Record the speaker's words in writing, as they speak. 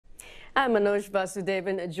And Manoj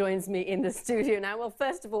Vasudevan joins me in the studio now. Well,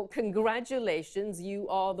 first of all, congratulations. You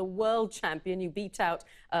are the world champion. You beat out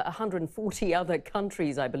 140 other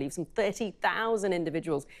countries, I believe, some 30,000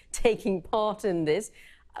 individuals taking part in this.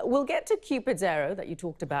 We'll get to Cupid's arrow that you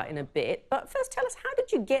talked about in a bit. But first, tell us, how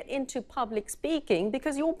did you get into public speaking?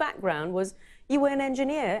 Because your background was you were an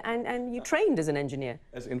engineer and you trained as an engineer.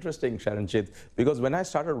 That's interesting, Sharanjit, because when I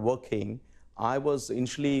started working, I was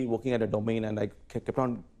initially working at a domain and I kept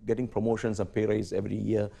on getting promotions and pay raise every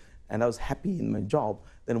year, and I was happy in my job.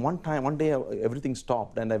 Then one day, everything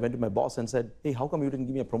stopped, and I went to my boss and said, "Hey, how come you didn't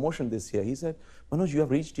give me a promotion this year?" He said, "Manoj, you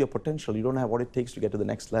have reached your potential. You don't have what it takes to get to the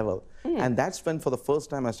next level." And that's when, for the first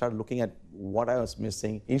time, I started looking at what I was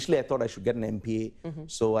missing. Initially, I thought I should get an MBA.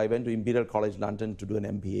 So I went to Imperial College London to do an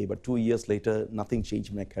MBA, but 2 years later, nothing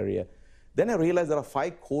changed in my career. Then I realized there are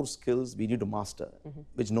 5 core skills we need to master,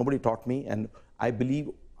 which nobody taught me. And I believe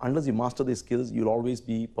unless you master these skills, you'll always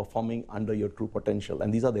be performing under your true potential.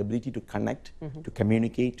 And these are the ability to connect, to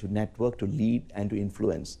communicate, to network, to lead, and to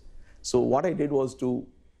influence. So what I did was to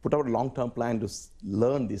put out a long-term plan to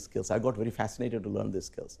learn these skills. I got very fascinated to learn these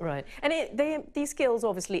skills. Right. And these skills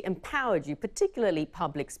obviously empowered you, particularly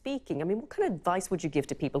public speaking. I mean, what kind of advice would you give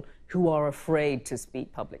to people who are afraid to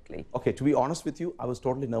speak publicly? Okay, to be honest with you, I was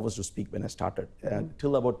totally nervous to speak when I started.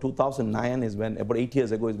 Till about 2009 is when, about 8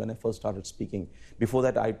 years ago is when I first started speaking. Before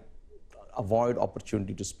that, I avoid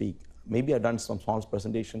opportunity to speak. Maybe I've done some small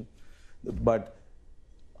presentation, but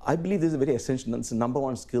I believe this is a very essential, it's the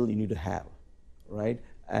 #1 skill you need to have, right?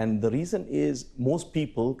 And the reason is most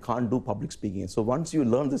people can't do public speaking. So once you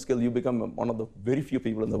learn the skill, you become one of the very few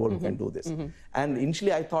people in the world who can do this. And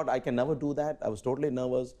initially I thought I can never do that. I was totally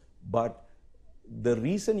nervous. But the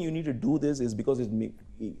reason you need to do this is because it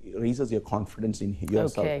raises your confidence in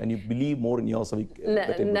yourself. And you believe more in yourself.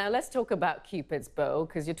 Now let's talk about Cupid's bow,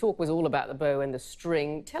 because your talk was all about the bow and the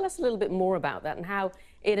string. Tell us a little bit more about that and how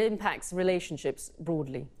it impacts relationships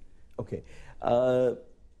broadly. Okay.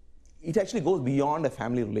 It actually goes beyond a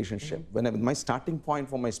family relationship. My starting point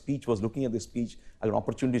for my speech was looking at this speech, I had an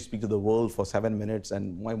opportunity to speak to the world for 7 minutes,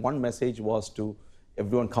 and my one message was to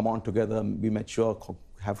everyone come on together, be mature,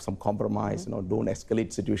 have some compromise, don't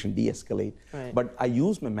escalate situation, de-escalate. Right. But I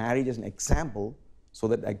used my marriage as an example so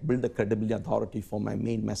that I build the credibility and authority for my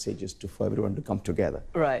main messages for everyone to come together.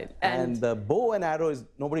 Right. And the bow and arrow is,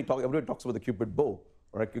 everybody talks about the Cupid bow.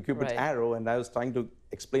 Or Cupid's arrow, and I was trying to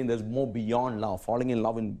explain there's more beyond love, falling in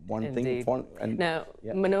love in one Indeed. thing. Now,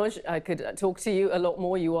 Manoj, I could talk to you a lot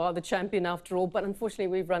more. You are the champion after all, but unfortunately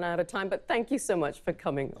we've run out of time. But thank you so much for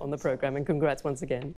coming on the program, and congrats once again.